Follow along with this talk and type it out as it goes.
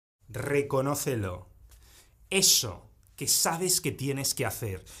reconócelo. Eso que sabes que tienes que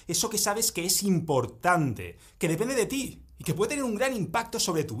hacer, eso que sabes que es importante, que depende de ti y que puede tener un gran impacto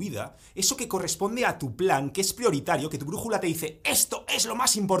sobre tu vida, eso que corresponde a tu plan, que es prioritario, que tu brújula te dice, esto es lo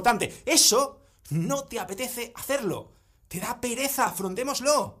más importante, eso no te apetece hacerlo, te da pereza,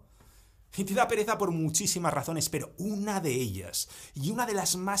 afrontémoslo. Y te da pereza por muchísimas razones, pero una de ellas, y una de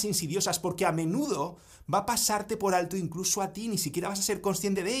las más insidiosas, porque a menudo va a pasarte por alto incluso a ti, ni siquiera vas a ser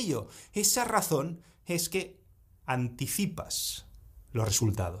consciente de ello. Esa razón es que anticipas los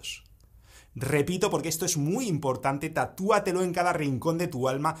resultados. Repito, porque esto es muy importante, tatúatelo en cada rincón de tu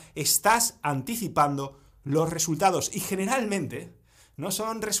alma, estás anticipando los resultados, y generalmente no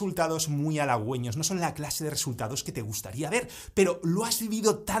son resultados muy halagüeños, no son la clase de resultados que te gustaría ver, pero lo has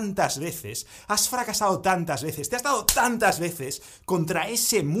vivido tantas veces, has fracasado tantas veces, te has dado tantas veces contra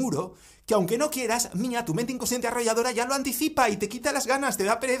ese muro, que aunque no quieras, mira, tu mente inconsciente arrolladora ya lo anticipa y te quita las ganas, te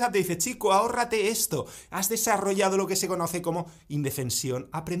da pereza, te dice, chico, ahórrate esto. Has desarrollado lo que se conoce como indefensión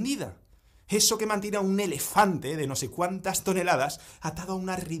aprendida. Eso que mantiene a un elefante de no sé cuántas toneladas atado a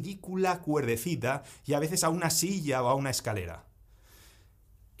una ridícula cuerdecita y a veces a una silla o a una escalera.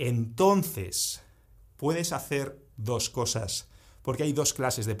 Entonces, puedes hacer dos cosas, porque hay dos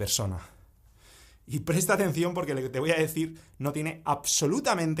clases de persona. Y presta atención porque lo que te voy a decir no tiene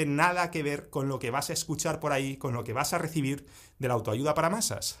absolutamente nada que ver con lo que vas a escuchar por ahí, con lo que vas a recibir de la autoayuda para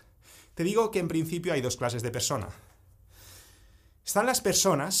masas. Te digo que en principio hay dos clases de persona. Están las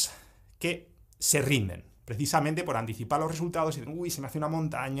personas que se rinden, precisamente por anticipar los resultados y dicen, uy, se me hace una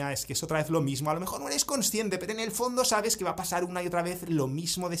montaña, es que es otra vez lo mismo, a lo mejor no eres consciente, pero en el fondo sabes que va a pasar una y otra vez lo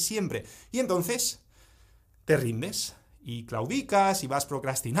mismo de siempre. Y entonces te rindes y claudicas y vas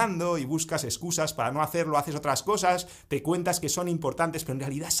procrastinando y buscas excusas para no hacerlo, haces otras cosas, te cuentas que son importantes, pero en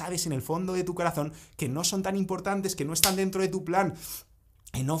realidad sabes en el fondo de tu corazón que no son tan importantes, que no están dentro de tu plan,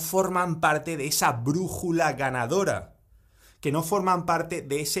 que no forman parte de esa brújula ganadora, que no forman parte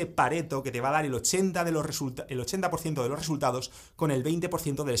de ese Pareto que te va a dar el 80% de los resultados con el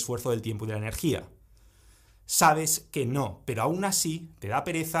 20% del esfuerzo, del tiempo y de la energía. Sabes que no, pero aún así te da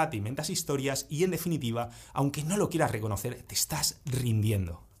pereza, te inventas historias y, en definitiva, aunque no lo quieras reconocer, te estás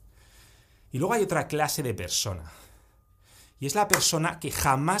rindiendo. Y luego hay otra clase de persona. Y es la persona que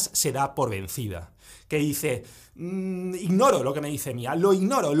jamás se da por vencida. Que dice, ignoro lo que me dice Mía, lo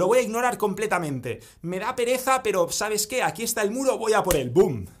ignoro, lo voy a ignorar completamente. Me da pereza, pero ¿sabes qué? Aquí está el muro, voy a por él.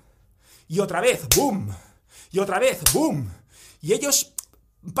 ¡Bum! Y otra vez, ¡bum! Y otra vez, ¡bum! Y ellos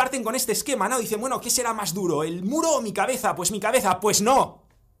parten con este esquema, ¿no? Dicen, bueno, ¿qué será más duro? ¿El muro o mi cabeza? Pues mi cabeza. Pues no.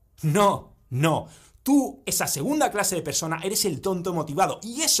 No, no. Tú, esa segunda clase de persona, eres el tonto motivado.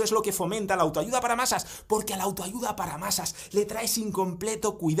 Y eso es lo que fomenta la autoayuda para masas, porque a la autoayuda para masas le traes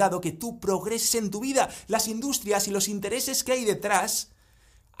incompleto cuidado que tú progreses en tu vida. Las industrias y los intereses que hay detrás,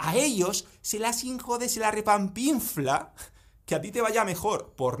 a ellos se las injode, se las repampinfla que a ti te vaya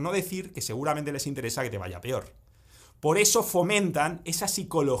mejor, por no decir que seguramente les interesa que te vaya peor. Por eso fomentan esa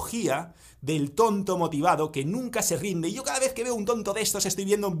psicología del tonto motivado que nunca se rinde. Y yo cada vez que veo un tonto de estos estoy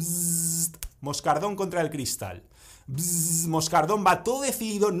viendo moscardón contra el cristal. Moscardón va todo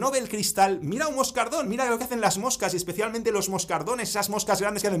decidido, no ve el cristal. Mira un moscardón, mira lo que hacen las moscas, y especialmente los moscardones, esas moscas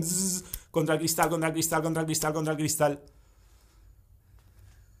grandes que hacen contra el cristal, contra el cristal, contra el cristal, contra el cristal.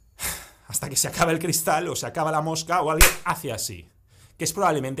 Hasta que se acaba el cristal o se acaba la mosca o alguien hace así. Que es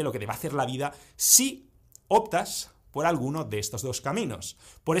probablemente lo que te va a hacer la vida si optas por alguno de estos dos caminos.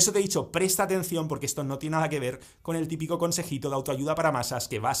 Por eso te he dicho, presta atención, porque esto no tiene nada que ver con el típico consejito de autoayuda para masas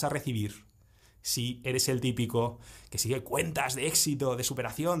que vas a recibir si eres el típico que sigue cuentas de éxito, de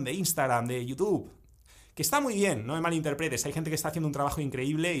superación, de Instagram, de YouTube. Que está muy bien, no me malinterpretes, hay gente que está haciendo un trabajo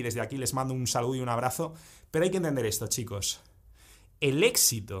increíble y desde aquí les mando un saludo y un abrazo, pero hay que entender esto, chicos. El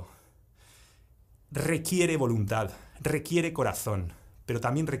éxito requiere voluntad, requiere corazón, pero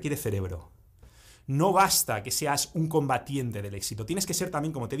también requiere cerebro. No basta que seas un combatiente del éxito, tienes que ser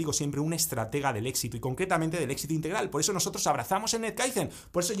también, como te digo siempre, un estratega del éxito y concretamente del éxito integral. Por eso nosotros abrazamos en NetKaizen,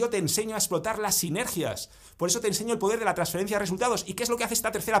 por eso yo te enseño a explotar las sinergias, por eso te enseño el poder de la transferencia de resultados. ¿Y qué es lo que hace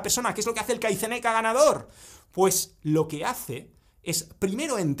esta tercera persona? ¿Qué es lo que hace el Kaizeneca ganador? Pues lo que hace es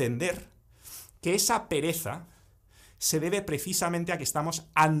primero entender que esa pereza se debe precisamente a que estamos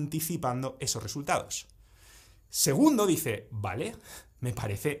anticipando esos resultados. Segundo, dice, vale, me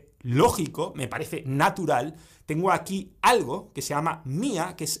parece lógico, me parece natural, tengo aquí algo que se llama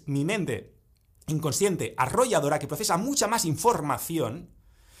Mía, que es mi mente inconsciente arrolladora, que procesa mucha más información,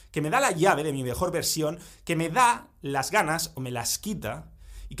 que me da la llave de mi mejor versión, que me da las ganas o me las quita,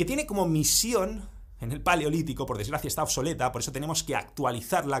 y que tiene como misión, en el paleolítico, por desgracia está obsoleta, por eso tenemos que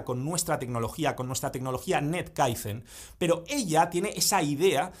actualizarla con nuestra tecnología NetKaizen, pero ella tiene esa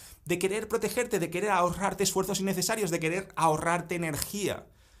idea de querer protegerte, de querer ahorrarte esfuerzos innecesarios, de querer ahorrarte energía.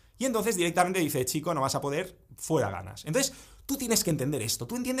 Y entonces directamente dice, chico, no vas a poder, fuera ganas. Entonces, tú tienes que entender esto.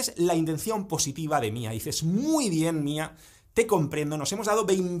 Tú entiendes la intención positiva de Mía. Dices, muy bien, Mía, te comprendo, nos hemos dado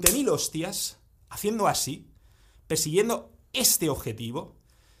 20.000 hostias haciendo así, persiguiendo este objetivo,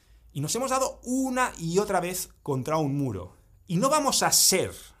 y nos hemos dado una y otra vez contra un muro. Y no vamos a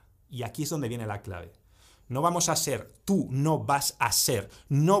ser, y aquí es donde viene la clave, no vamos a ser, tú no vas a ser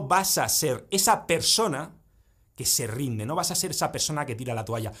esa persona que se rinde, no vas a ser esa persona que tira la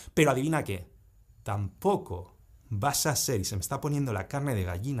toalla. Pero adivina qué, tampoco vas a ser, y se me está poniendo la carne de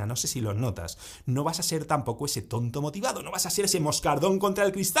gallina, no sé si lo notas, no vas a ser tampoco ese tonto motivado, no vas a ser ese moscardón contra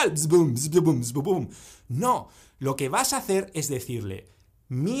el cristal, bzbum, bzbum, bzbum. No, lo que vas a hacer es decirle,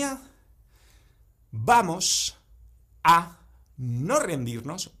 Mía, vamos a no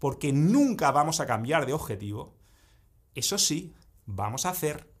rendirnos porque nunca vamos a cambiar de objetivo. Eso sí, vamos a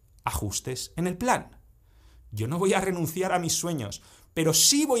hacer ajustes en el plan. Yo no voy a renunciar a mis sueños, pero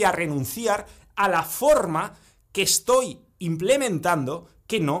sí voy a renunciar a la forma que estoy implementando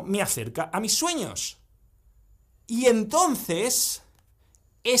que no me acerca a mis sueños. Y entonces,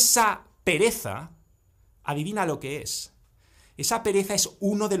 esa pereza, adivina lo que es. Esa pereza es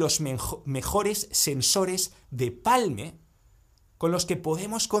uno de los mejores sensores de palme con los que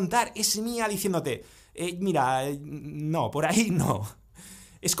podemos contar. Es Mía diciéndote, mira, no, por ahí no.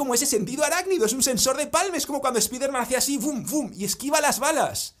 Es como ese sentido arácnido, es un sensor de palme, es como cuando Spider-Man hacía así, ¡fum, fum!, y esquiva las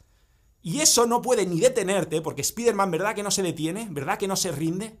balas. Y eso no puede ni detenerte, porque Spider-Man, ¿verdad que no se detiene? ¿Verdad que no se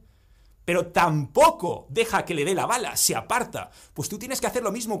rinde? Pero tampoco deja que le dé la bala, se aparta. Pues tú tienes que hacer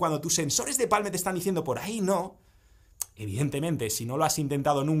lo mismo cuando tus sensores de palme te están diciendo por ahí no. Evidentemente, si no lo has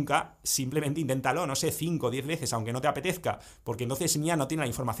intentado nunca, simplemente inténtalo, no sé, 5 o 10 veces, aunque no te apetezca, porque entonces Mía no tiene la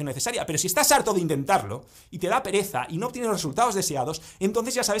información necesaria. Pero si estás harto de intentarlo, y te da pereza, y no obtienes los resultados deseados,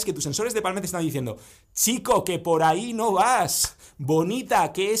 entonces ya sabes que tus sensores de palme te están diciendo, chico, que por ahí no vas,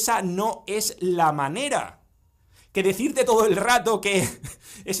 bonita, que esa no es la manera. Que decirte todo el rato que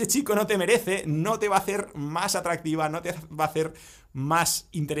ese chico no te merece, no te va a hacer más atractiva, no te va a hacer más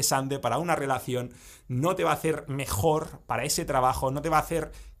interesante para una relación, no te va a hacer mejor para ese trabajo, no te va a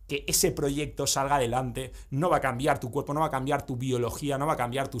hacer que ese proyecto salga adelante, no va a cambiar tu cuerpo, no va a cambiar tu biología, no va a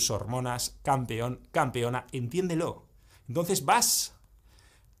cambiar tus hormonas, campeón, campeona, entiéndelo. Entonces vas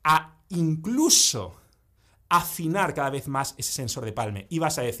a incluso afinar cada vez más ese sensor de palme y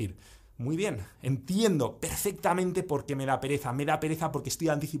vas a decir, muy bien, entiendo perfectamente por qué me da pereza porque estoy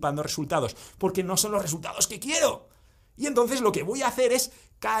anticipando resultados, porque no son los resultados que quiero. Y entonces lo que voy a hacer es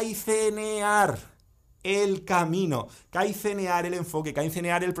caicenear el camino, caicenear el enfoque,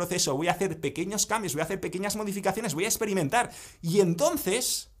 caicenear el proceso, voy a hacer pequeños cambios, voy a hacer pequeñas modificaciones, voy a experimentar. Y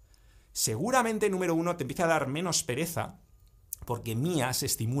entonces, seguramente, número uno, te empieza a dar menos pereza, porque Mía se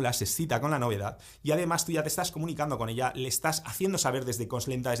estimula, se excita con la novedad, y además tú ya te estás comunicando con ella, le estás haciendo saber desde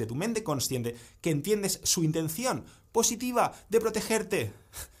tu mente consciente, que entiendes su intención positiva de protegerte,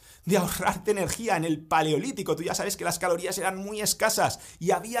 de ahorrarte energía. En el paleolítico tú ya sabes que las calorías eran muy escasas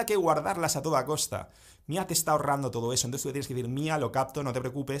y había que guardarlas a toda costa. Mía te está ahorrando todo eso, entonces tú tienes que decir, Mía, lo capto, no te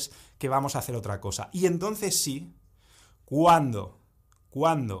preocupes, que vamos a hacer otra cosa. Y entonces sí, cuando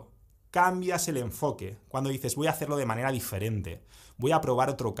cambias el enfoque, cuando dices voy a hacerlo de manera diferente, voy a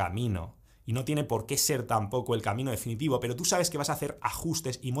probar otro camino, y no tiene por qué ser tampoco el camino definitivo, pero tú sabes que vas a hacer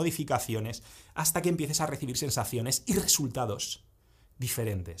ajustes y modificaciones hasta que empieces a recibir sensaciones y resultados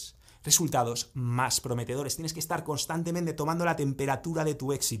diferentes, resultados más prometedores. Tienes que estar constantemente tomando la temperatura de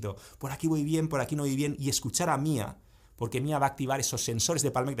tu éxito. Por aquí voy bien, por aquí no voy bien, y escuchar a Mía, porque Mía va a activar esos sensores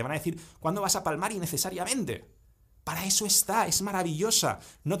de palme que te van a decir cuándo vas a palmar innecesariamente. Para eso está, es maravillosa.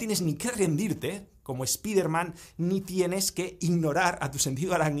 No tienes ni que rendirte, como Spider-Man, ni tienes que ignorar a tu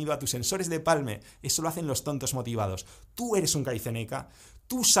sentido arácnido, a tus sensores de palme. Eso lo hacen los tontos motivados. Tú eres un kaizeneca,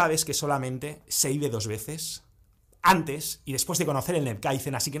 tú sabes que solamente se vive 2 veces, antes y después de conocer el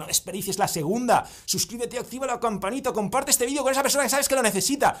Kaizen, así que no desperdicies la segunda. Suscríbete, activa la campanita, comparte este vídeo con esa persona que sabes que lo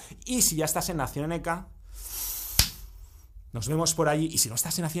necesita. Y si ya estás en Nación NK, nos vemos por allí, y si no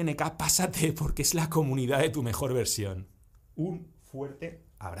estás en Nación NK, pásate, porque es la comunidad de tu mejor versión. Un fuerte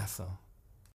abrazo.